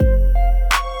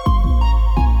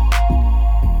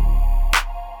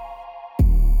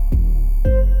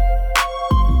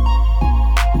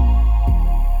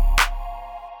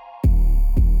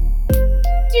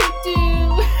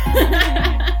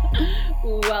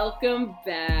Welcome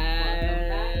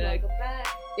back.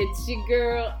 It's your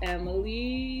girl,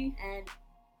 Emily. And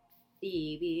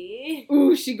Phoebe.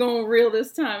 Ooh, she going real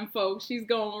this time, folks. She's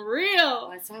going real.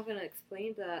 Oh, I still haven't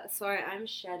explained that. Sorry, I'm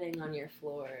shedding on your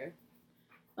floor.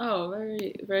 Oh,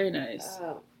 very, very nice.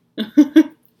 Oh,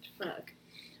 fuck.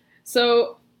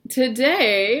 So,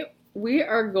 today, we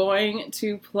are going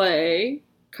to play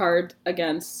Cards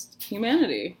Against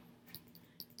Humanity.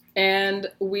 And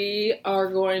we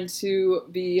are going to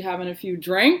be having a few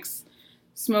drinks,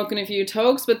 smoking a few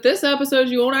tokes. But this episode,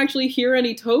 you won't actually hear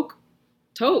any tokes.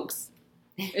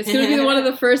 It's going to be one of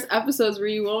the first episodes where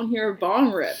you won't hear a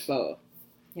bong rip, though.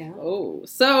 Yeah. Oh,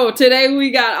 so today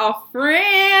we got our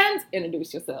friends.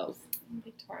 Introduce yourselves. I'm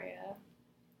Victoria.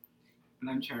 And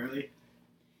I'm Charlie.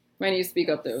 Why don't you speak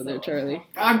up there, Charlie?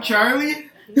 I'm Charlie.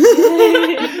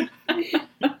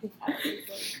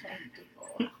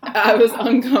 I was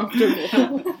uncomfortable.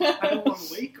 I don't want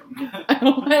to wake them. I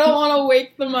don't want to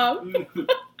wake them up.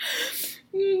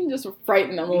 Just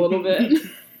frighten them a little bit.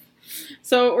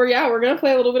 So we're gonna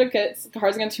play a little bit of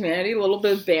Cards Against Humanity, a little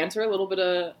bit of banter, a little bit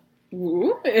of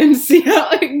woo, and see how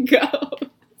it goes.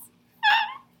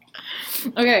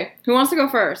 Okay, who wants to go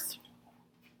first?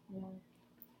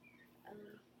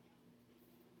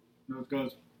 No, it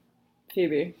goes.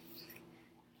 Phoebe.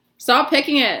 Stop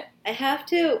picking it. I have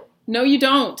to. No, you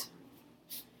don't.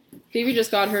 Phoebe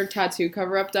just got her tattoo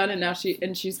cover up done, and now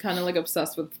she's kind of like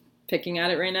obsessed with picking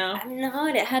at it right now. I know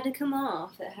it had to come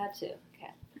off. It had to.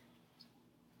 Okay.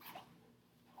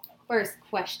 First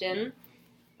question,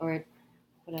 or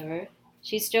whatever.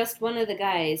 She's just one of the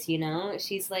guys, you know?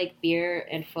 She's like beer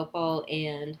and football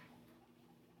and...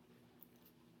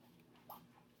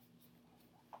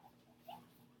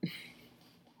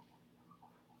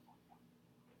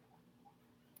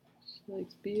 She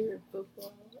likes beer and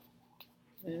football.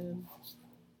 And...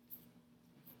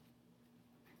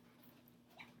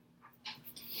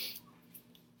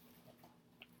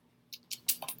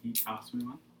 Can you toss me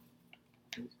one?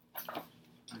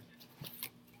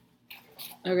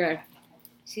 Okay.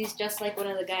 She's just like one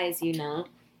of the guys, you know?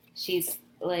 She's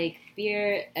like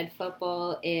beer and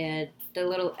football and the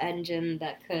little engine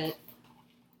that could...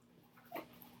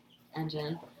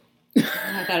 Engine.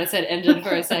 I thought it said engine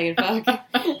for a second.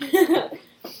 Fuck.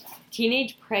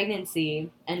 Teenage pregnancy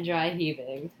and dry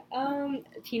heaving.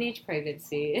 Teenage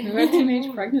pregnancy. Who had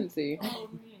teenage pregnancy?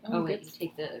 Oh wait, good. you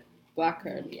take the... Black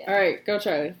card. Yeah. All right, go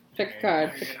Charlie. Pick a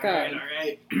card. Pick a card. All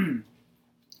right.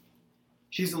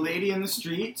 She's a lady in the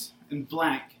streets and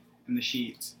blank in the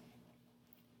sheets.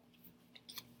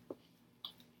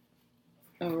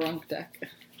 Oh, wrong deck.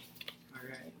 All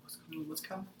right. What's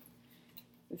coming?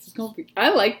 This is gonna be. I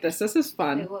like this. This is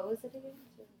fun. Wait, what was it again?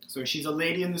 So she's a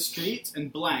lady in the streets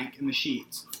and blank in the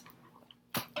sheets.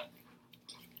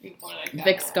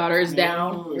 Vic's got hers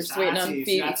down. Ooh, We're just waiting on sassy.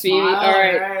 Phoebe. That's Phoebe. smile. All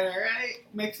right. All right.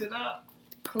 Mix it up.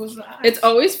 Close the eyes. It's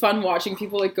always fun watching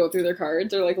people like go through their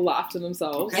cards or like laugh to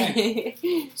themselves.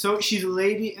 Okay. So she's a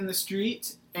lady in the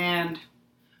street, and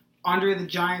under the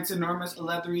giant's enormous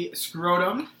leathery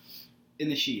scrotum in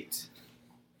the sheets.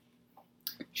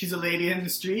 She's a lady in the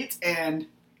street, and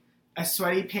a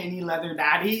sweaty, painy leather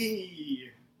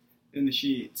daddy in the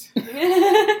sheets.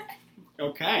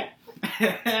 Okay.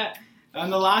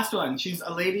 And the last one, she's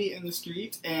a lady in the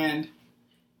street, and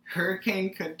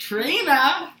Hurricane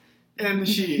Katrina in the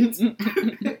sheets.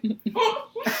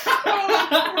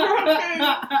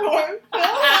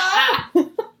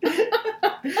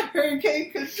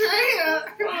 Hurricane Katrina.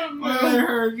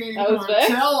 Hurricane That was Vic?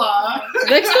 Cortella.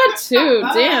 Vic's got two.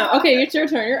 Damn. Okay, it's your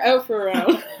turn. You're out for a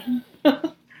round.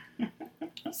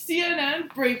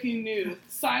 CNN breaking news.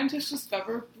 Scientists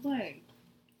discover blank.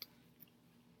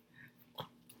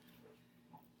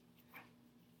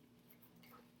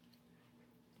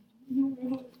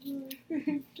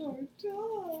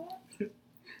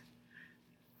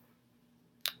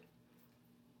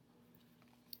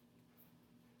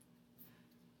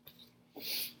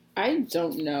 I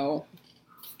don't know.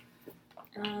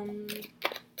 Um,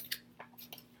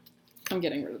 I'm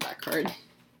getting rid of that card.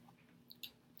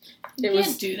 You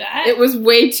can't do that. It was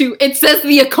way too. It says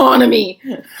the economy.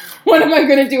 What am I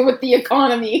gonna do with the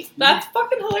economy? That's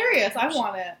fucking hilarious. I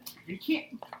want it. You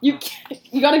can't.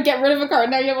 You gotta get rid of a card.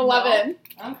 Now you have 11.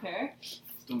 I don't care.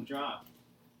 Don't drop.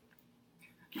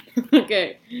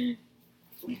 Okay.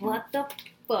 what the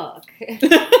fuck?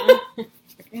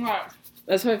 Alright.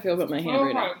 That's how I feel about my hand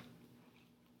right now.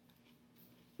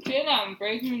 CNN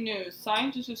breaking news.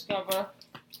 Scientists discover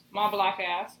my black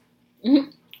ass.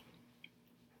 Mhm.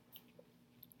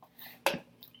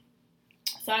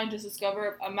 Scientists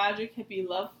discover a magic hippie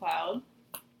love cloud.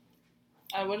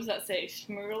 what does that say?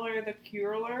 Schmurler the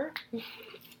Curler?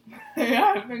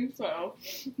 Yeah, I think so.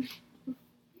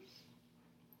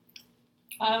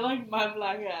 I like my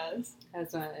black ass.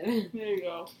 That's fine. There you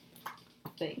go.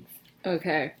 Thanks.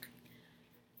 Okay.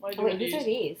 Why Oh, wait, whose are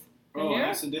these? Oh, Here?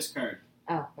 that's a discard.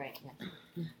 Oh, right. Yeah.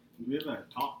 Do we have a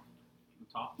top? The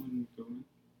top one going?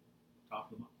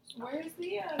 Top of the box. Where's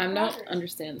the I don't card?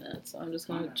 understand that, so I'm just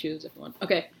gonna choose a different one.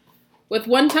 Okay. With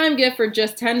one-time gift for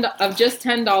just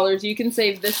 $10, you can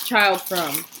save this child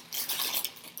from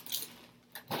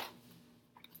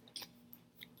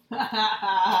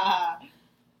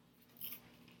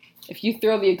if you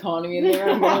throw the economy in there,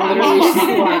 I'm gonna literally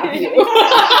slap you.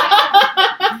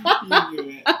 You knew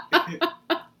it.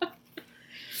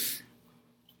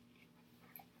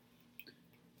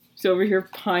 She's over here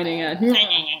pining at.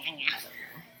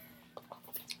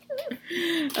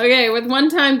 Okay, with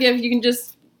one-time gift, you can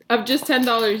just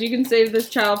 $10, you can save this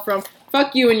child from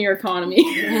fuck you and your economy.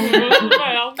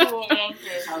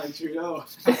 Alex Trudeau.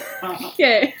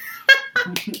 Okay.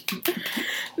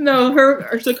 No,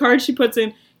 it's a card she puts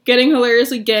in getting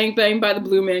hilariously gangbanged by the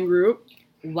Blue Man Group.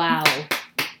 Wow.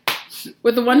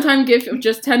 With a one-time gift of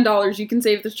just $10, you can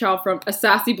save this child from a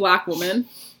sassy black woman.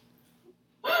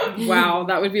 Wow,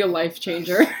 that would be a life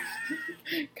changer.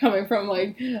 Coming from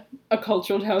like a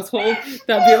cultured household,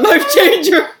 that'd be a life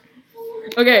changer.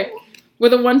 Okay,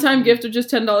 with a one-time gift of just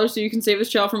 $10, so you can save this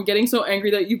child from getting so angry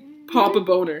that you pop a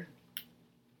boner.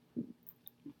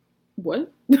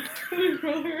 What?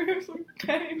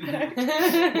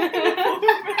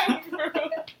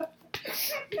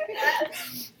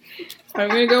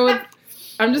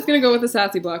 I'm just gonna go with a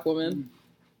sassy black woman.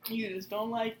 You just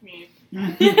don't like me.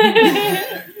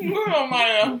 You're on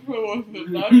my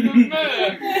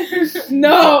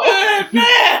No!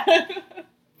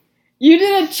 You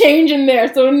did a change in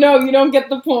there, so no, you don't get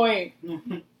the point.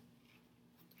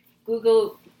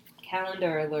 Google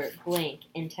Calendar alert blank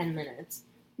in 10 minutes.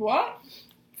 What?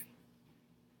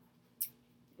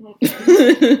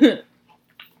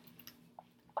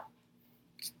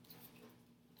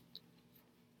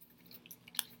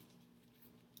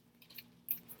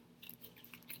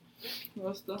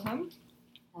 What's the hum?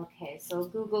 Okay, so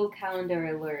Google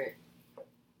Calendar alert.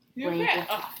 You Blank. can't.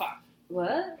 Oh, fuck.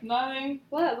 What? Nothing.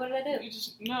 What? What did I do? You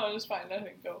just, no, just fine.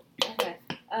 Nothing. Go. Okay.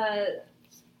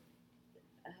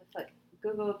 Fuck.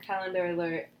 Google Calendar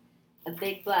alert. A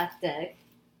big black dick.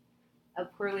 A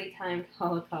poorly timed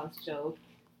Holocaust joke.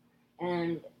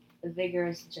 And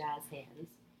vigorous jazz hands.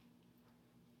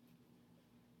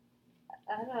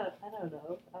 I don't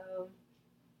know.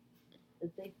 The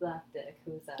big black dick.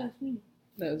 Who's that? That's me.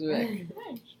 That was Rick.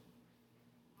 Thanks.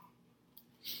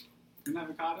 An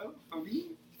avocado for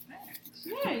me?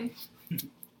 Thanks. Nice.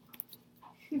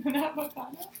 An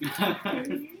avocado.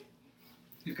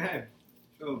 Okay.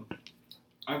 So,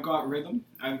 I've got rhythm,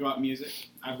 I've got music,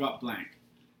 I've got blank.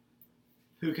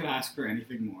 Who could ask for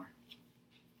anything more?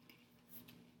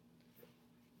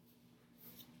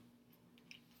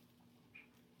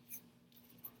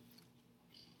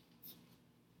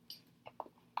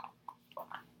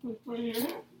 Look right here.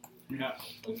 Yeah.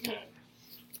 Okay.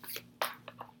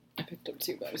 I picked up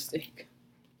two by mistake.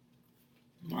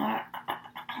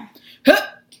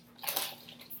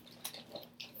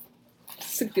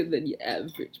 Sicker than your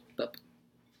average pup.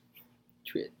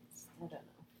 Trits. I don't know.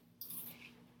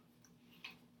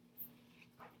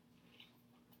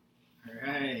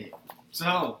 Alright.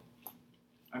 So,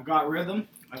 I've got rhythm,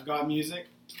 I've got music,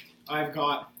 I've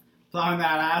got plowing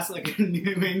that ass like a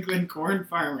New England corn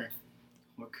farmer.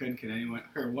 What could anyone,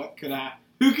 or what could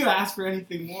who could ask for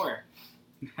anything more?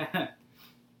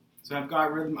 So I've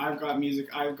got rhythm, I've got music,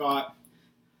 I've got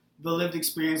the lived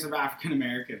experience of African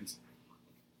Americans.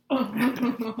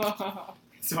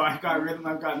 So I've got rhythm,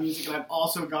 I've got music, and I've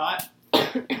also got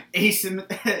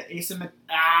asymmetric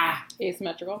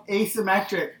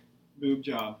boob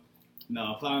job.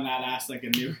 No, plowing that ass like a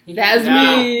new. That's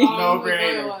Yeah. me. No the good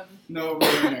brainer. one. No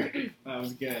brainer. That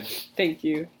was good. Thank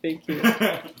you. Thank you.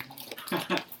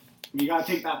 You gotta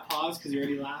take that pause because you're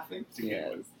already laughing. It's a good Yes.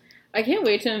 one. I can't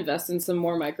wait to invest in some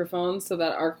more microphones so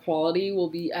that our quality will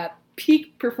be at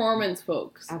peak performance,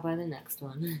 folks. I'll buy the next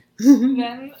one.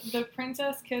 Then the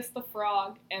princess kissed the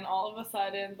frog, and all of a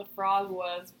sudden, the frog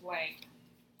was blank.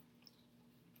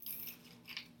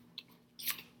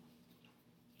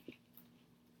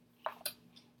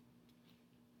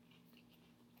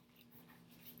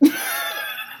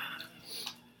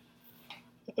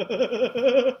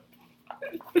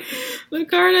 The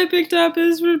card I picked up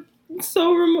is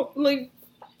so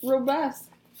robust.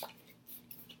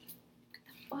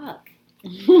 Fuck.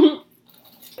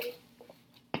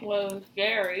 Was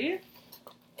Gary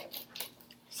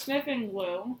Sniffing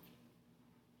glue.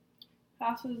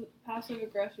 Passive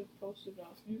aggressive post-it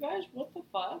notes. You guys, what the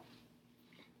fuck?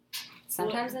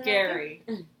 Sometimes they're not Gary.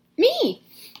 Me!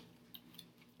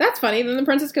 That's funny. Then the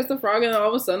princess kissed the frog, and then all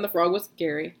of a sudden the frog was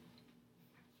Gary.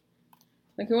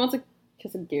 Like, who wants to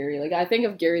kiss a Gary? Like, I think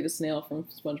of Gary the snail from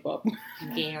SpongeBob.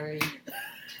 good. Gary.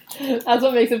 That's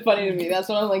what makes it funny to me. That's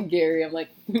when I'm like Gary. I'm like,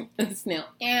 a snail.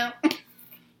 Yeah.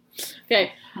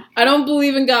 Okay. I don't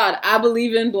believe in God. I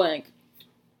believe in blank.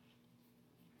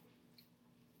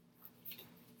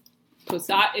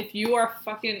 That if you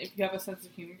have a sense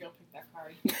of humor, you'll pick that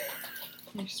card.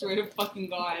 I swear to fucking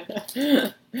God.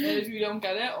 And if you don't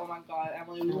get it, oh my God,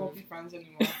 Emily, we won't be friends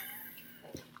anymore.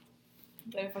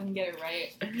 But if I can get it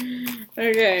right.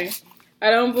 Okay.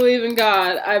 I don't believe in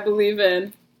God. I believe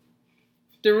in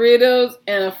Doritos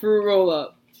and a fruit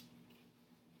roll-up.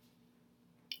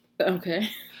 Okay.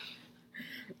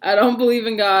 I don't believe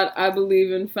in God. I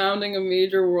believe in founding a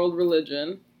major world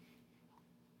religion.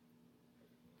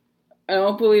 I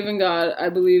don't believe in God. I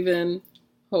believe in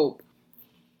hope.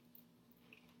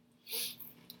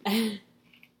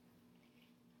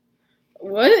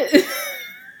 What?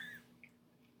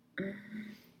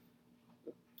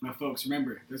 Now, folks,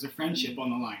 remember, there's a friendship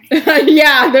on the line.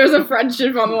 Yeah, there's a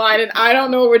friendship on the line, and I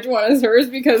don't know which one is hers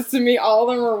because to me, all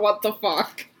of them are what the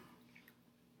fuck.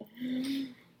 I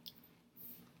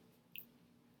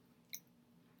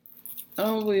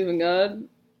don't believe in God.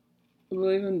 I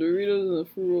believe in Doritos and a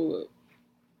fruit roll-up.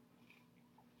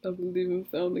 I believe in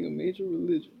founding a major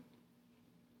religion.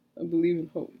 I believe in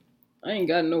hope. I ain't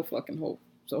got no fucking hope.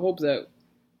 So hope's out.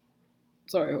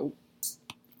 Sorry, hope.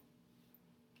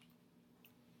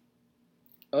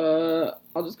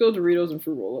 I'll just go Doritos and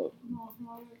fruit roll-up.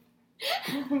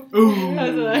 Ooh.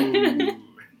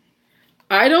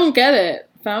 I don't get it.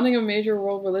 Founding a major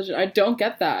world religion. I don't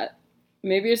get that.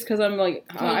 Maybe it's because I'm like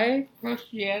high.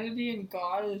 Christianity and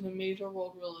God is a major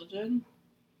world religion.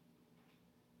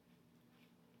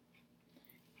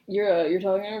 You're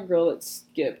talking to a girl that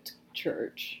skipped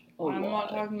church. I'm not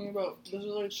talking about, this is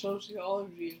like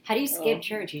sociology. How do you skip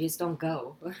church? You just don't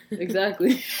go.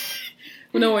 Exactly.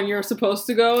 No, when you're supposed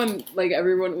to go, and like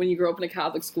everyone, when you grow up in a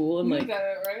Catholic school, and You like got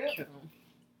it, right? True.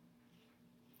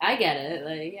 I get it.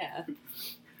 Like, yeah.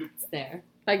 It's there.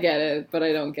 I get it, but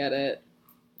I don't get it.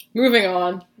 Moving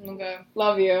on. Okay.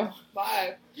 Love you.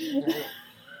 Bye. You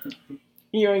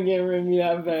ain't getting rid of me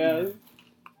that fast.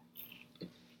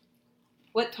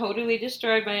 What totally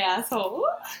destroyed my asshole?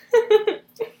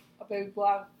 A big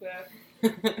black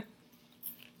dick.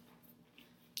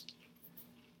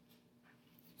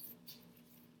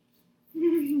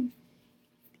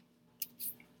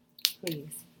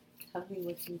 Please, tell me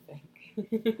what you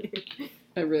think.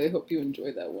 I really hope you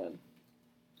enjoyed that one.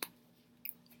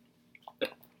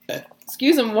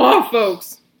 Excuse moi,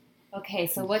 folks. Okay,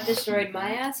 so what destroyed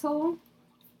my asshole?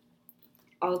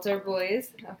 Altar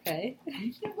boys. Okay.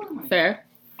 Fair.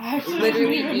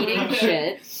 Literally eating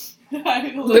shit.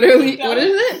 Literally, what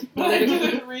is it? I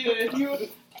didn't read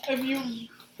it. If you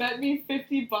bet me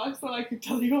 $50 that I could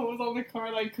tell you what was on the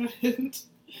card, I couldn't.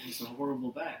 It's a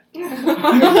horrible bet.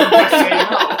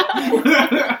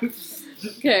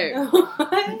 Okay.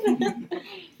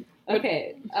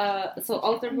 Okay, so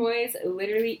altar boys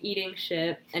literally eating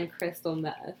shit and crystal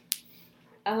meth.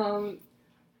 I don't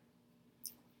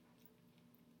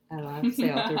know, I have to say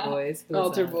altar boys. Who is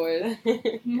Altar that? boys.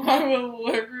 Mine was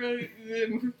literally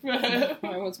in meth.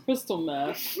 Mine was crystal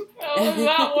meth. Oh,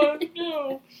 that one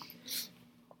too.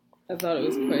 I thought it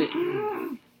was quite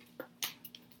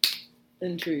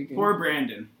intriguing. Poor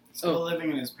Brandon, still Oh.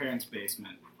 living in his parents'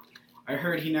 basement. I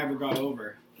heard he never got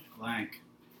over blank.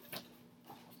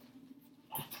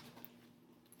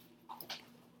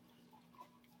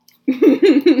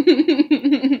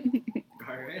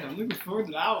 Alright, I'm looking forward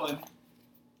to that one.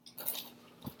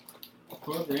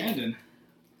 Poor Brandon.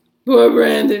 Poor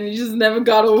Brandon, he just never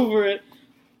got over it.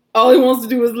 All he wants to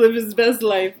do is live his best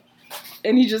life.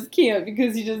 And he just can't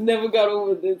because he just never got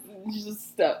over this. He's just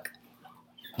stuck.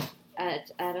 I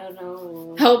don't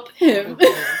know. Help him.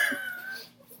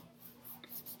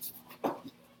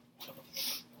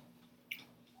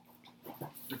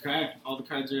 Okay, all the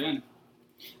cards are in.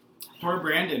 Poor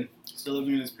Brandon, still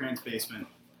living in his parents' basement.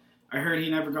 I heard he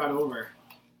never got over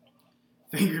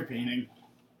finger painting.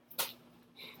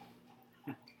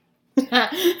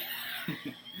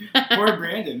 Poor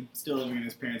Brandon, still living in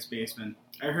his parents' basement.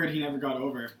 I heard he never got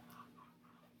over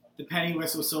the penny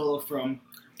whistle solo from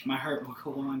My Heart Will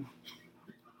Go On.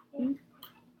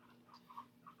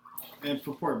 And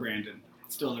for poor Brandon,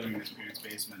 still living in his parents'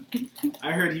 basement.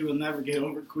 I heard he will never get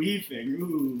over queefing.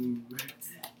 Ooh.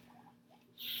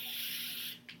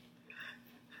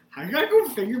 I gotta go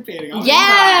finger painting. I'm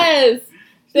Yes!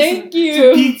 Thank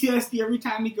you. It's PTSD every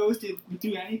time he goes to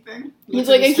do anything. He He's looks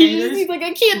like, at his fingers.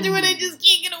 I can't do it. I just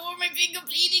can't get over my finger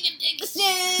bleeding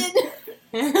addiction.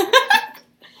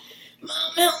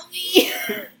 Mom, help me.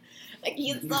 I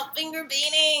can't stop finger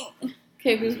painting.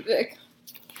 Okay, who's Vic?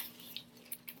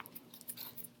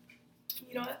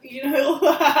 You know,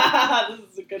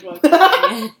 this is a good one.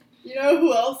 You know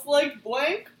who else liked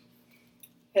blank?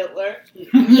 Hitler.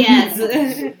 Yes.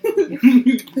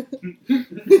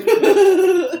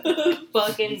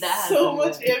 Fucking that. So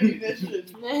much ammunition.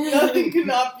 Nothing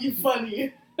cannot be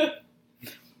funny.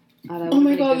 Oh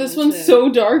my god, this one's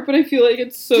so dark, but I feel like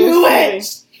it's so Do funny.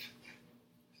 it!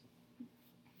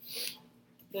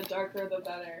 The darker, the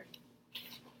better.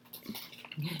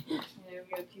 And we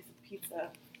got a piece of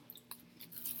pizza.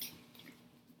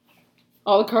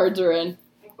 All the cards are in.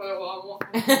 But I want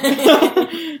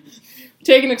one.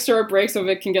 Taking a short break so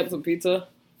Vic can get some pizza.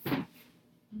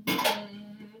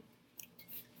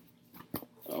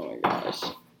 Oh my gosh.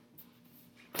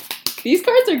 These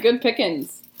cards are good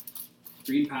pickings.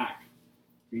 Green pack.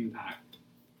 Green pack.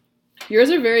 Yours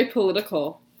are very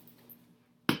political.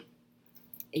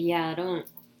 Yeah, I don't.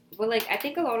 Well, like, I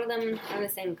think a lot of them are the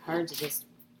same cards, just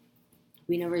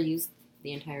we never used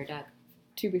the entire deck.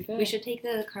 To be fair. We should take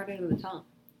the card out of the top.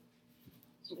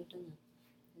 Should have done that.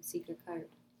 The secret card.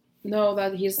 No,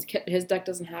 that his deck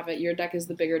doesn't have it. Your deck is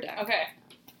the bigger deck. Okay.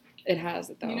 It has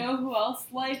it though. You know who else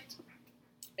liked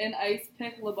an ice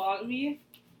pick lobotomy?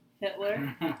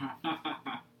 Hitler.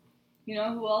 You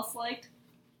know who else liked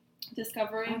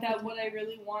discovering that what I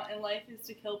really want in life is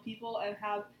to kill people and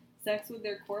have sex with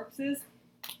their corpses?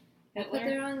 I put the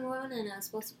Hitler. wrong one and I was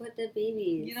supposed to put the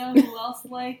babies. You know who else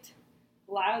liked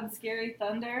loud, scary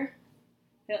thunder?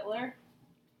 Hitler.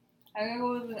 I'm gonna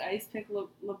go with an ice pick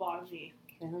lobotomy.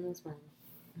 Okay, that was mine.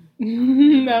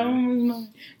 That one was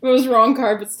mine. It was wrong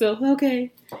card, but still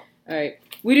okay. Alright.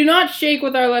 We do not shake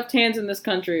with our left hands in this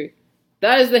country.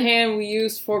 That is the hand we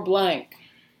use for blank.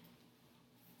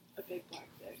 A big black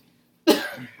dick.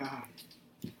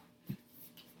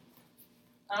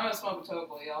 I'm gonna smoke a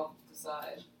total, y'all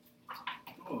decide.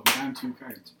 Oh, down 2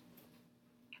 cards.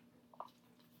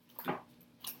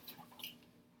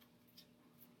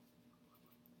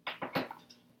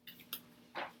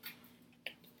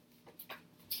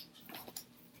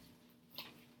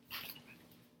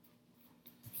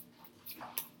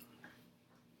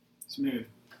 Smooth.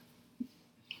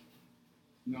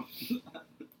 No.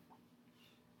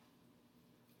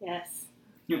 Yes.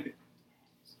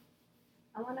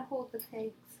 I want to hold the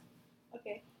cakes.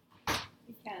 Okay.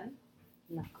 You can.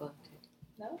 I'm not going to.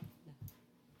 No?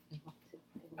 I want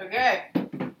to. Okay.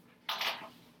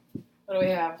 What do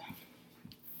we have?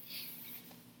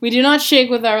 We do not shake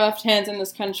with our left hands in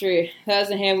this country. That is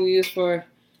the hand we use for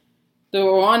the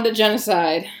Rwanda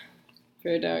genocide.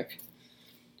 Very dark.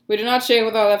 We do not shake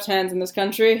with our left hands in this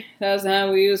country. That is the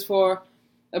hand we use for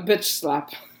a bitch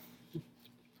slap.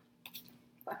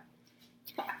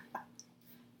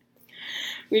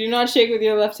 We do not shake with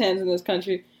your left hands in this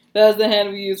country. That is the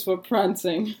hand we use for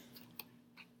prancing.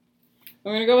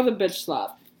 I'm gonna go with a bitch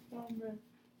slap.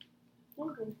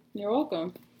 Welcome. You're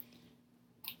welcome.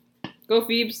 Go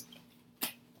Phoebes.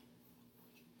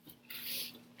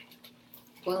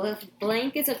 Well, if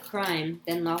blank is a crime,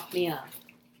 then lock me up.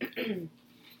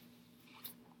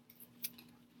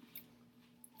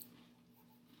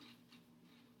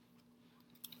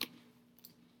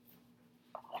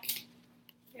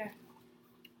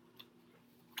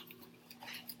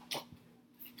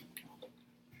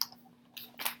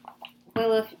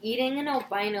 Well, if eating an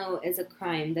albino is a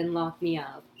crime, then lock me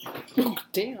up. Oh,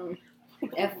 damn.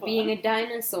 If being a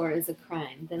dinosaur is a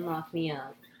crime, then lock me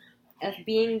up. If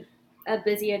being a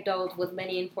busy adult with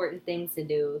many important things to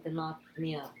do, then lock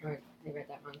me up. Or, I read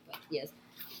that wrong, but yes.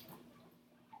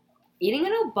 Eating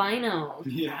an albino.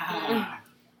 Yeah.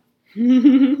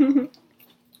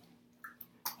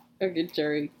 Okay,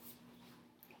 Jerry.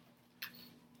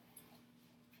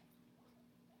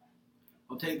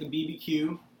 I'll take the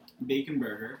BBQ bacon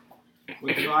burger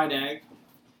with fried egg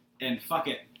and fuck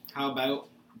it. How about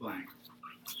blank?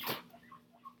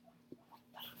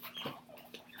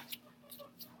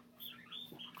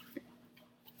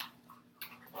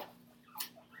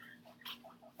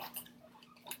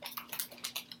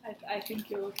 I think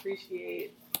you'll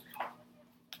appreciate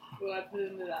what I put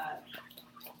into that.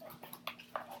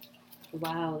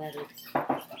 Wow, that is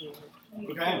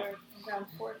weird. Okay. I'm down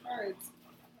 4 cards.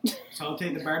 So I'll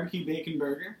take the barbecue bacon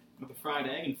burger with the fried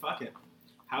egg and fuck it.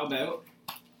 How about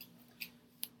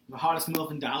the hottest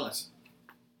MILF in Dallas?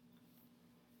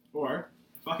 Or,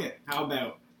 fuck it, how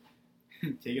about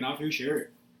taking off your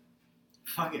shirt?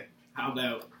 Fuck it. How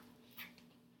about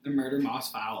the murder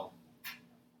moss fowl?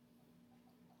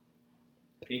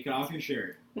 Take it off your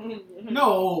shirt.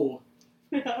 No!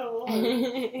 Oh,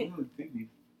 Phoebe.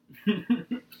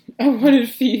 I wanted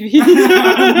Phoebe.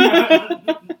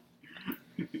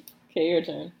 Okay, your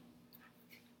turn.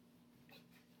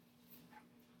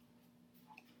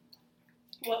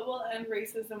 What will end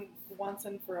racism once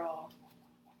and for all?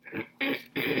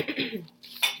 Big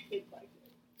black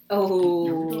dick.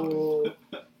 Oh.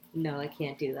 No, I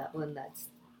can't do that one. That's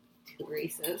too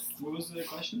racist. What was the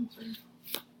question?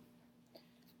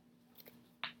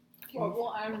 What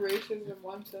will end racism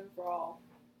once and for all?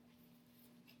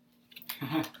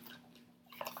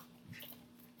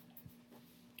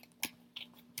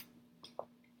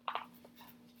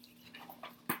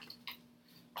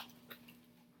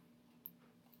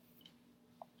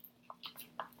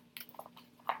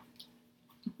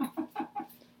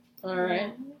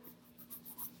 Alright.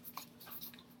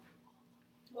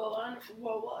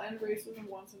 What will end racism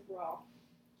once and for all?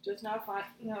 Just now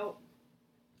finding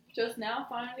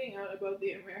out about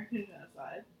the American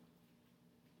genocide.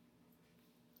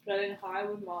 Getting high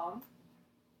with mom.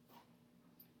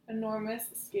 Enormous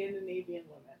Scandinavian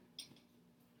women.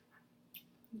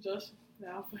 Just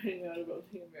now finding out about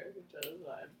the American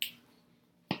genocide.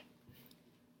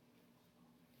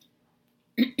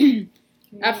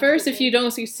 At first, if you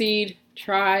don't succeed,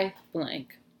 try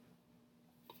blank.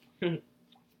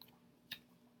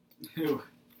 Ew.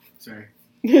 Sorry.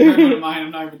 I don't mind.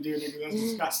 I'm not even doing it because that's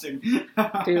disgusting. Do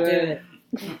Do it.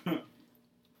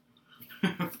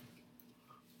 it.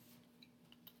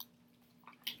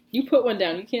 You put one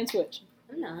down. You can't switch.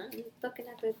 I'm not. I'm looking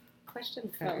at the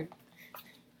question card.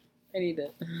 I need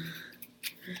it.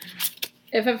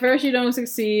 If at first you don't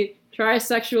succeed, try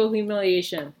sexual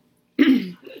humiliation.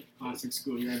 Classic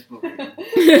schoolyard book.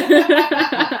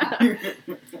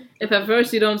 If at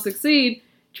first you don't succeed,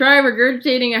 try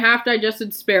regurgitating a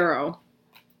half-digested sparrow.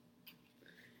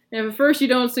 And if at first you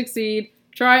don't succeed,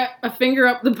 try a finger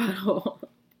up the butthole.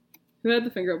 Who had the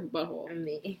finger up the butthole?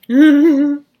 Me.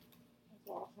 There That's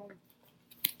awesome.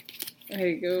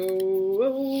 you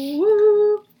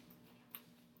go.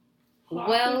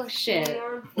 Well, shit.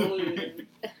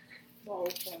 Oh,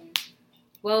 funny.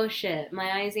 Well, shit.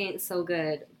 My eyes ain't so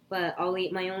good, but I'll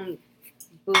eat my own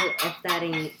boot if that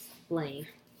ain't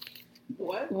blank.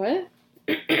 What? What?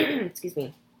 Excuse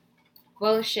me.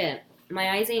 Well, shit. My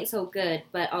eyes ain't so good,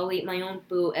 but I'll eat my own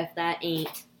boot if that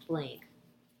ain't blank.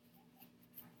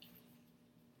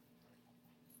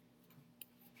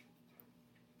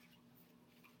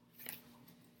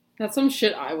 That's some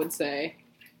shit I would say.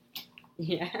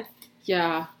 Yeah.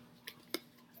 Yeah.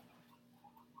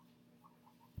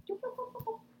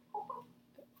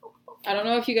 I don't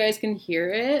know if you guys can hear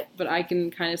it, but I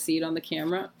can kind of see it on the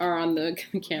camera or on the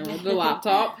camera, the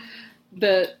laptop.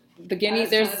 The guinea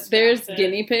there's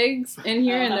guinea pigs in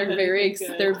here, and they're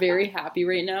very happy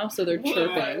right now, so they're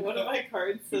chirping. One of my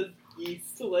cards says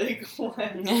geese to like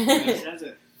one. It says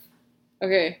it.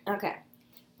 Okay. Okay.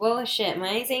 Well, shit. My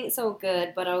eyes ain't so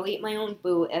good, but I'll eat my own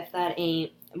boot if that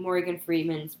ain't Morgan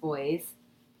Freeman's voice.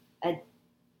 A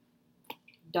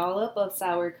dollop of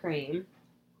sour cream.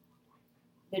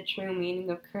 The true meaning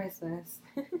of Christmas.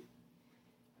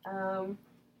 The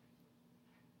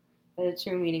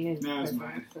true meaning of No, it's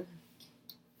Christmas.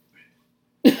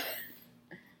 mine.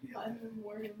 I'm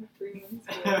Morgan Freeman's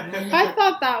I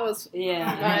thought that was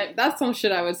Yeah. that's some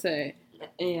shit I would say.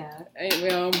 Yeah. Ain't my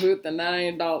own boot, then that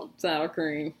ain't adult sour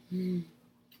cream.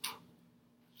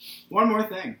 One more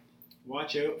thing.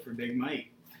 Watch out for Big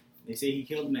Mike. They say he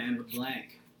killed a man with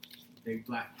blank. Big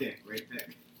black dick right there.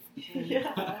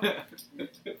 Yeah.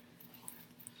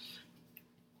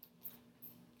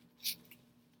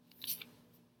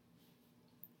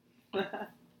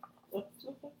 What's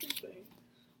the fucking thing?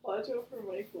 Watch out for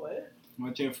Mike what?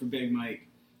 Watch out for Big Mike.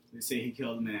 They say he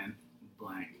killed a man with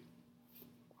blank.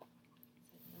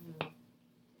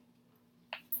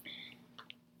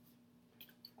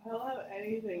 I don't have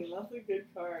anything. That's a good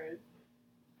card.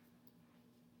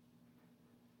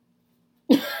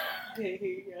 Hey, here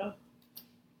you go.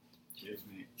 Cheers,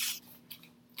 mate.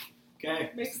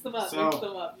 Okay. Mix them up, So- mix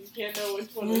them up. You can't know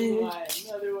which one is mine.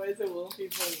 Otherwise it won't be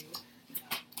funny.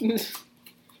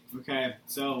 Okay,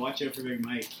 so watch out for Big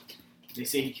Mike. They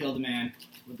say he killed a man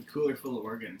with a cooler full of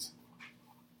organs.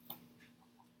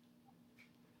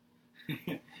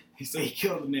 They say he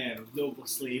killed a man with local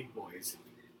slave boys.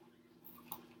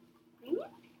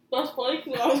 That's funny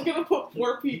because I was gonna put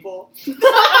 4 people.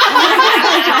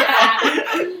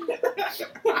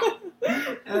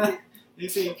 They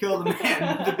say he killed a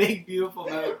man with a big, beautiful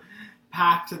mouth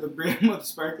packed to the brim with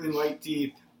sparkling white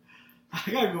teeth.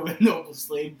 I gotta go with Noble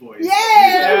Slave Boys.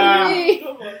 Yeah!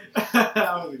 Come on.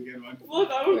 That was a good one.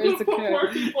 Look, I was Where's gonna the put card? more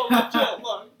people in the chat.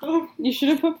 Look, go. You should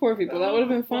have put poor people. That would have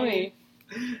been funny.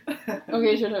 Okay,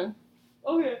 it's your turn.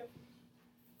 Okay.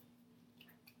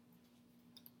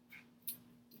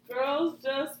 Girls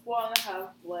just want to have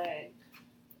blank.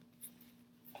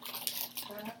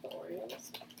 Can I have the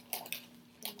Oreos?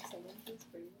 Can someone please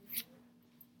bring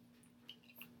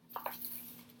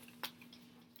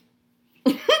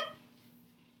them?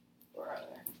 Where are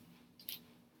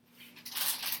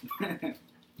they?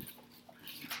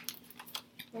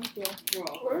 Thank you. You're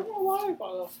welcome. Where's my water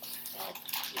bottle?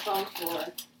 It's on the floor.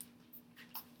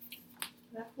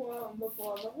 That one on the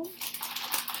floor. That one?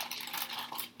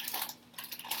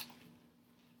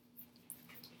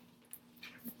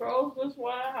 Girls just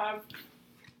want to have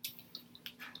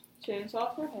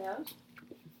chainsaw for hands.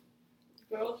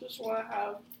 Girls just want to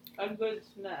have a good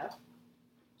snack.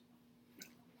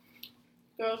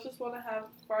 Girls just want to have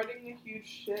farting a huge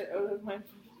shit out of my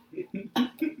pussy.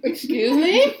 Excuse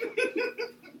me?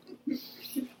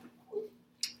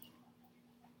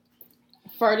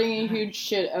 Farting a huge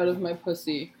shit out of my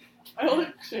pussy. I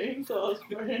like chainsaws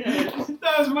for hands.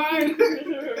 That was mine.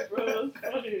 Bro,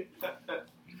 that's funny.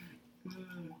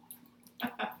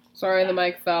 Sorry, the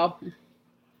mic fell.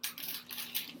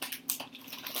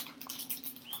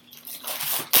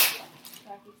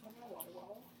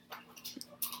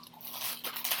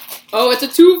 Oh, it's a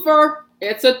twofer.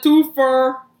 It's a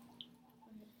twofer.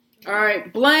 All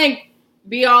right, blank.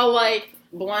 Be all like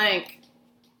blank.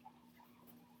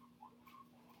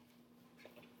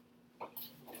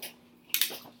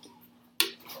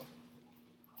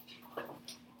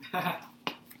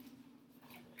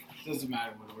 Doesn't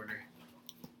matter what order.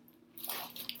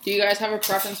 Do you guys have a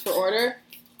preference for order?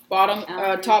 Bottom,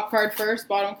 top card first,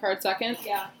 bottom card second.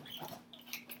 Yeah.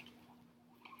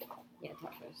 Yeah,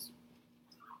 top first.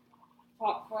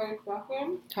 Top card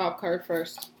second. Top card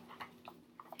first.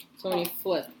 So when you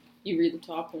flip, you read the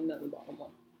top one, then the bottom one.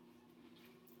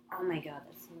 Oh my god,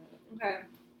 that's so Okay.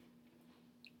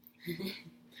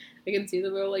 I can see the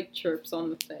little like chirps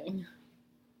on the thing.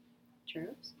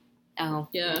 chirps. Oh.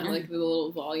 Yeah, like the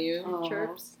little volume Aw.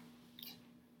 chirps.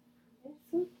 It's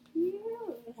so cute.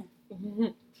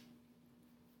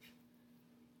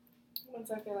 1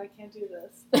 second, I can't do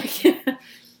this.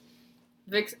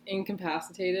 Vic's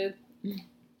incapacitated.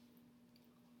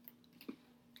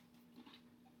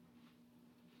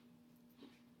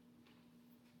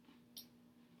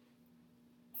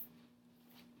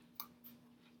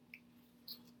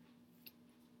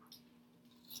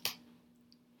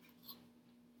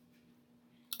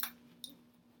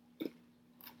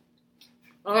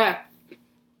 Okay.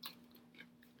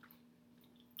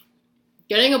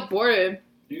 Getting aborted,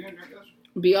 You gonna drink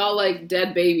this? be all like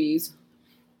dead babies.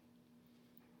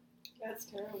 That's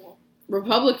terrible.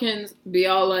 Republicans, be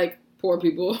all like poor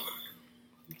people.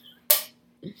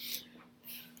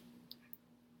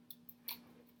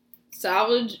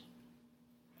 Savagely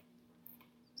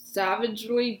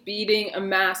beating a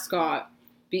mascot,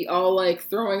 be all like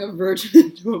throwing a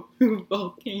virgin into a poop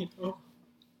volcano.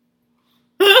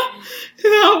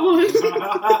 That one.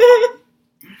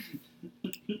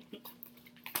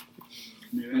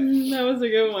 That was a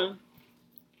good one.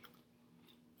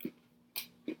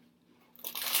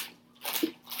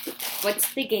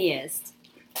 What's the gayest?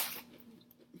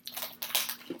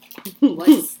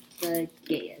 What's the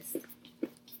gayest?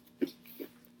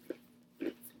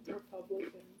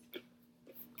 Republicans.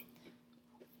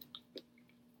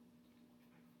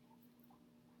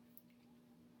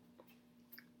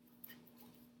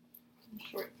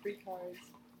 Short 3 cards.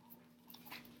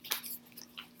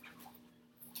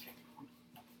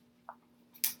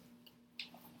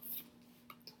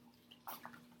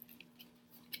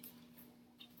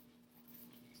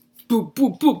 Boo, boo,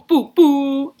 boo, boo,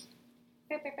 boo.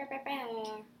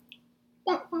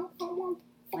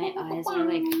 My eyes are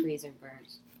like freezer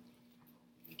burns.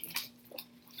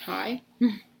 Hi.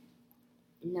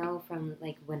 No, from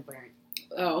like windburn.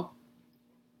 Oh.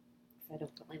 I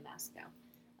don't put my mask down.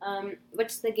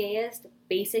 What's the gayest?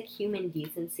 Basic human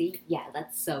decency. Yeah,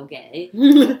 that's so gay.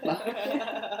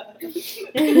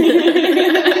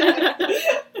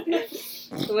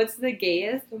 What's the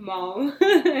gayest? Mom.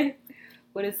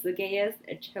 What is the gayest?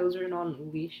 Children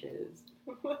on leashes.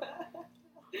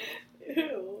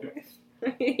 Ew.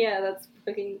 Yeah, that's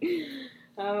fucking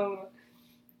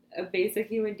a basic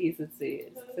human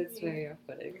decency. It's very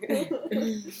off-putting.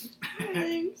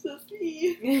 I'm so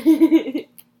sweet.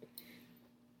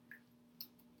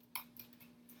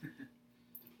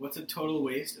 What's a total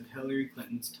waste of Hillary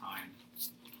Clinton's time?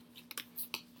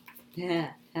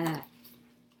 Yeah.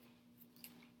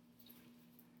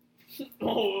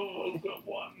 Oh, good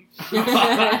one.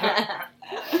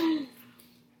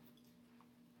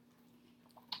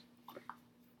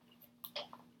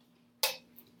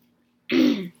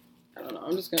 I don't know.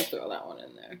 I'm just gonna throw that one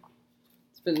in there.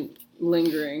 It's been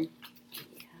lingering.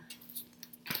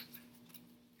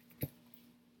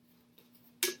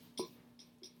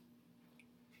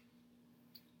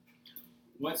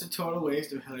 What's a total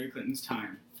waste of Hillary Clinton's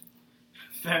time?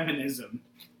 Feminism.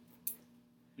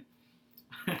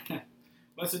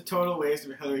 What's a total waste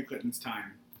of Hillary Clinton's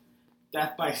time?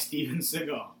 Death by Steven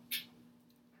Seagal.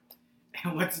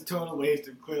 And what's a total waste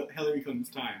of Hillary Clinton's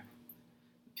time?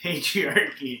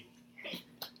 Patriarchy.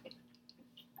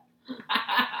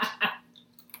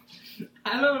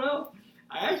 I don't know.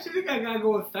 I actually think I gotta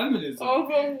go with feminism. Oh,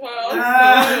 well.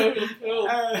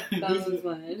 That was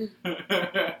mine.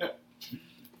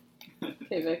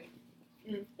 Okay, Vic.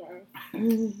 Sorry.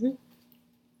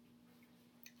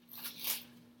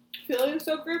 Feeling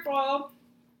so grateful.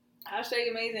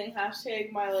 Hashtag amazing.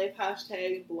 Hashtag my life.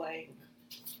 Hashtag blank.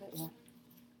 Wait, what?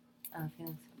 Oh,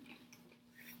 feeling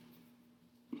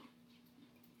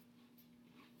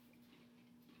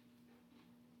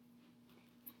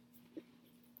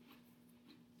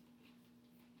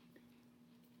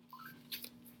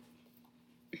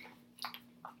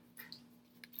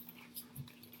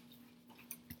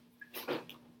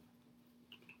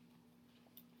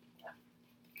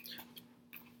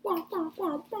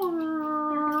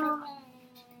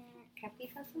Cappy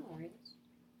has some words.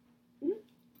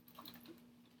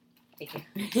 Thank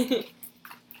you.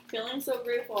 Feeling so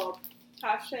grateful.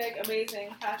 Hashtag amazing.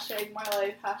 Hashtag my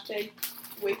life. Hashtag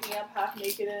waking up half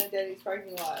naked in a Denny's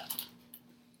parking lot.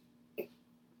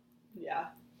 Yeah.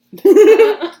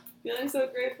 Feeling so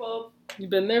grateful. You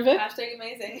been there, Vic? Hashtag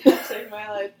amazing. Hashtag my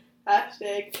life.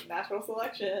 Hashtag natural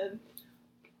selection.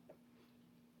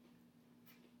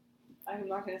 I'm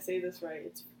not going to say this right.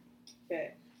 It's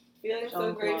okay. Feeling so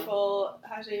Jean-Claude. grateful.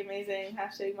 Hashtag amazing.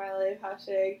 Hashtag my life.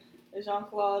 Hashtag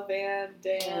Jean-Claude Van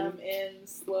Damme in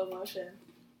slow motion.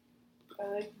 I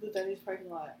like the Denny's parking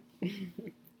lot. Here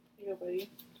you go, buddy.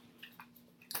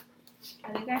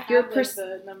 I think I have Your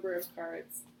the number of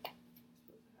cards.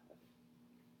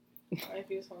 If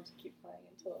you just want to keep playing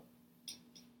until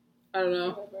I don't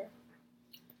know. whatever.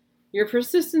 Your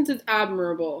persistence is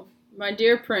admirable, my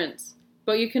dear prince,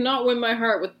 but you cannot win my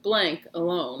heart with blank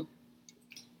alone.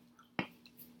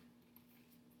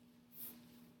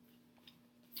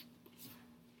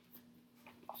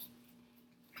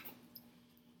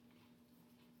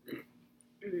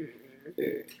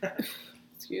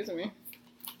 Excuse me.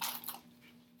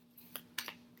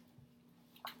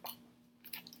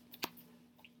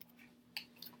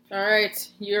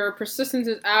 Alright, your persistence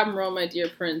is admirable, my dear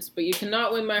prince, but you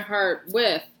cannot win my heart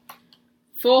with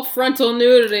full frontal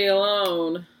nudity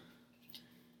alone.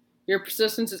 Your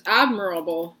persistence is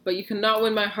admirable, but you cannot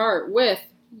win my heart with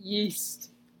yeast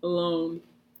alone.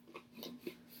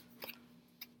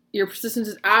 Your persistence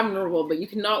is admirable, but you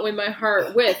cannot win my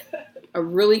heart with a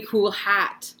really cool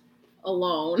hat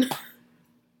alone.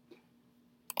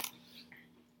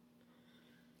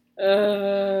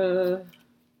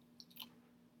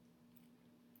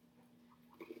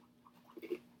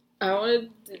 I wanted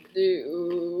to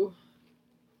do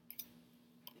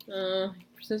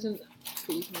persistence.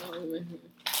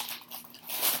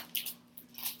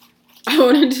 I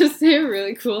wanted to say a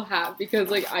really cool hat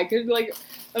because like I could like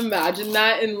imagine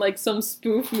that in like some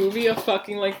spoof movie of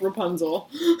fucking like Rapunzel.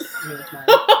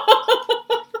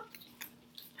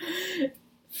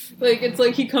 Like, it's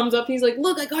like he comes up and he's like,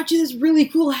 look, I got you this really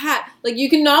cool hat. Like,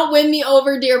 you cannot win me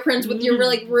over, dear prince, with your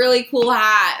like really cool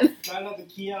hat. Got it at the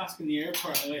kiosk in the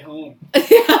airport on the way home.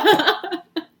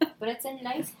 But it's a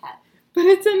nice hat. But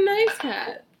it's a nice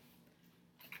hat.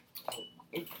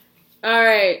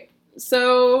 Alright,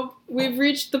 so we've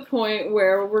reached the point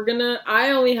where I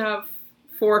only have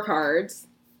 4 cards.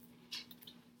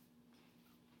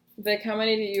 Vic, how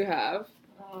many do you have?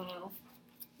 I don't know.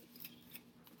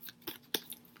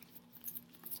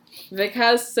 Vic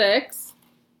has 6.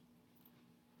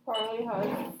 Carly has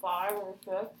 5 or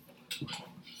 6.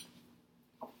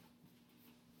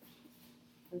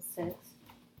 And 6.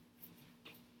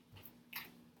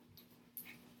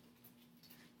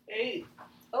 8.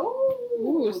 Oh,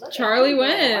 Ooh, look at Charlie you go. I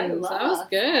wins. That was lost.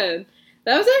 good.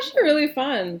 That was actually really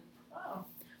fun. Oh.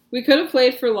 We could have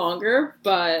played for longer,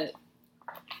 but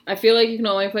I feel like you can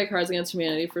only play Cards Against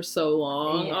Humanity for so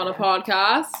long on a Yeah.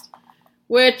 podcast.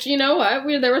 Which, you know what?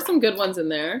 There were some good ones in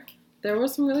there. There were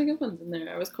some really good ones in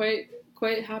there. I was quite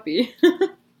happy.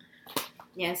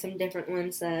 Yeah, some different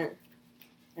ones that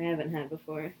I haven't had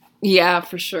before. Yeah,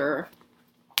 for sure.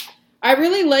 I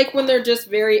really like when they're just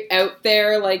very out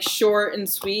there, like short and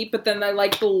sweet, but then I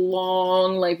like the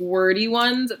long, like wordy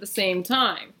ones at the same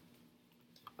time.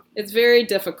 It's very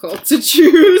difficult to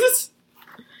choose.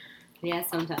 Yeah,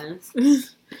 sometimes.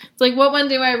 It's like, what one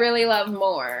do I really love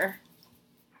more?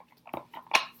 Do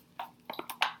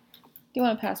you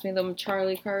want to pass me them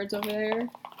Charlie cards over there?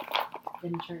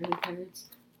 Them Charlie cards.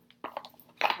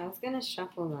 I was gonna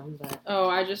shuffle them, but Oh,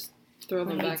 I just throw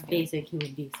them it's back in. basic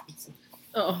human decency.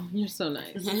 Oh, you're so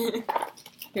nice.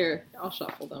 Here, I'll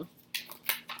shuffle them.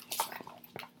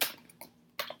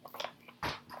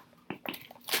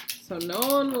 So no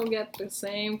one will get the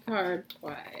same card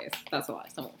twice. That's a lie.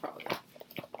 Someone will probably.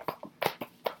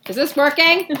 Is this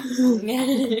working?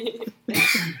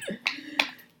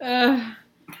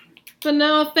 But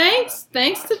no, thanks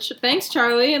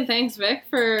Charlie and thanks Vic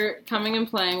for coming and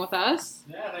playing with us.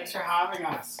 Yeah, thanks for having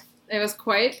us. It was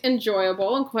quite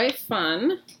enjoyable and quite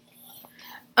fun.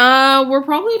 We're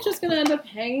probably just gonna end up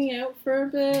hanging out for a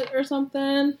bit or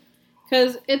something,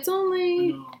 because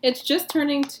it's just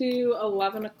turning to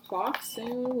 11 o'clock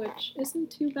soon, which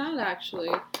isn't too bad actually.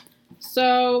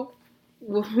 So,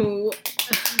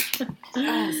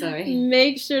 sorry.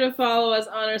 Make sure to follow us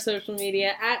on our social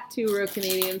media at 2 Real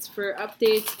Canadians for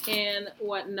updates and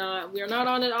whatnot. We are not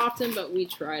on it often, but we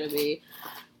try to be.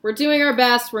 We're doing our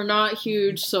best. We're not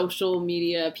huge social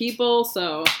media people,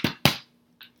 so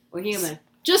We're human.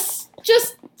 just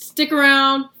stick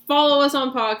around. Follow us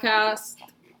on podcasts.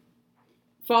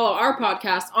 Follow our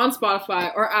podcast on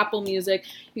Spotify or Apple Music.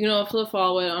 You can also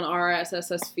follow it on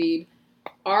RSS feed.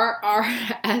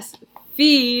 RRS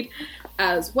feed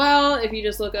as well if you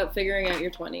just look up Figuring Out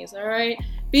Your 20s. All right,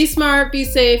 be smart, be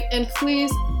safe, and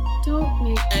please don't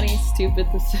make any stupid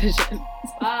decisions.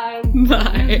 Bye.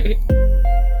 Bye.